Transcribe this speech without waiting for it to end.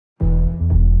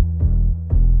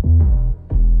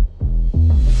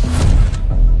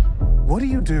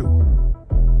you do?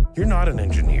 You're not an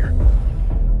engineer.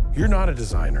 You're not a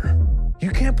designer. You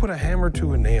can't put a hammer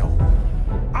to a nail.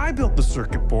 I built the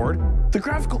circuit board. The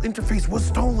graphical interface was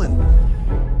stolen.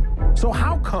 So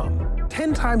how come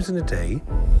 10 times in a day,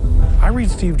 I read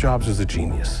Steve Jobs as a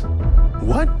genius?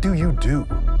 What do you do?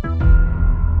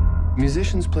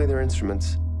 Musicians play their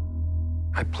instruments.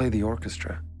 I play the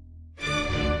orchestra.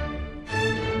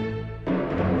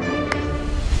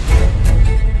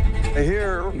 I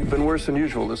hear you've been worse than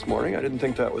usual this morning. I didn't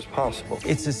think that was possible.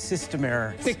 It's a system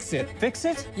error. Fix it. Fix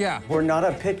it? Yeah. We're not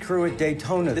a pit crew at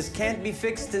Daytona. This can't be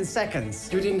fixed in seconds.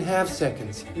 You didn't have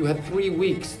seconds. You had 3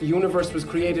 weeks. The universe was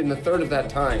created in a third of that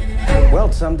time.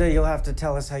 Well, someday you'll have to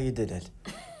tell us how you did it.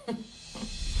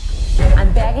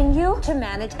 I'm begging you to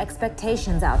manage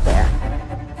expectations out there.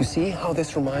 You see how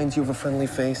this reminds you of a friendly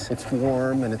face? It's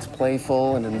warm and it's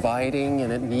playful and inviting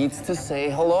and it needs to say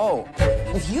hello.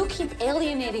 If you keep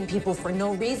alienating people for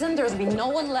no reason, there's be no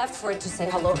one left for it to say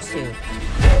hello to.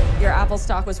 Your Apple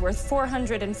stock was worth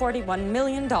 $441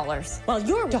 million, while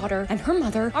your daughter and her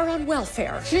mother are on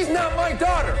welfare. She's not my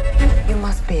daughter! You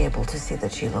must be able to see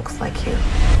that she looks like you.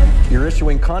 You're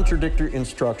issuing contradictory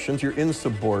instructions, you're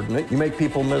insubordinate, you make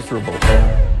people miserable.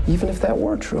 Even if that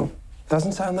were true,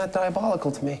 doesn't sound that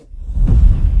diabolical to me.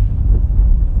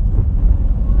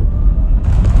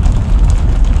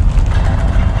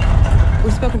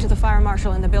 We've spoken to the fire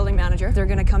marshal and the building manager. They're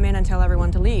gonna come in and tell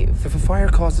everyone to leave. If a fire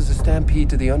causes a stampede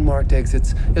to the unmarked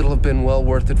exits, it'll have been well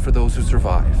worth it for those who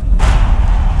survive.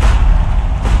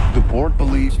 The board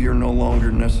believes you're no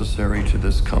longer necessary to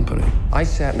this company. I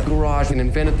sat in a garage and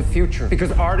invented the future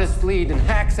because artists lead and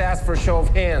hacks ask for a show of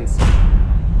hands.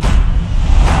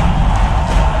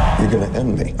 You're gonna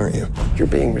end me, aren't you? You're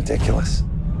being ridiculous.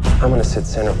 I'm gonna sit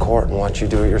center court and watch you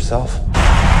do it yourself.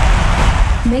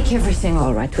 Make everything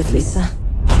all right with Lisa.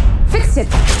 Fix it.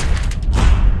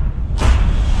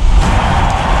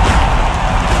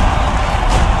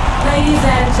 Ladies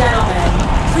and gentlemen,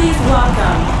 please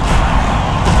welcome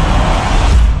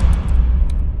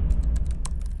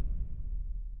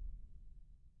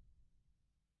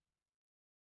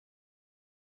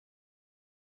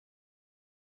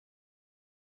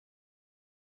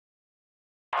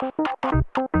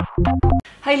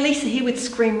Hey, Lisa here with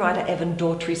screenwriter Evan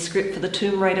Daughtry's script for the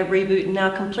Tomb Raider reboot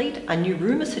now complete. A new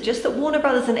rumour suggests that Warner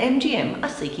Brothers and MGM are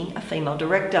seeking a female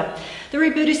director. The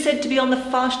reboot is said to be on the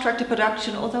fast track to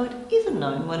production, although it isn't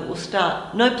known when it will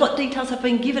start. No plot details have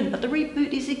been given, but the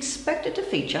reboot is expected to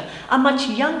feature a much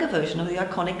younger version of the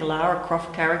iconic Lara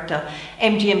Croft character.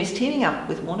 MGM is teaming up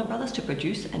with Warner Brothers to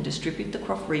produce and distribute the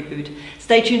Croft reboot.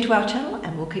 Stay tuned to our channel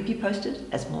and we'll keep you posted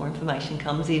as more information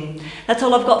comes in. That's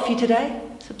all I've got for you today.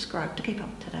 Subscribe to keep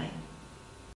up to date.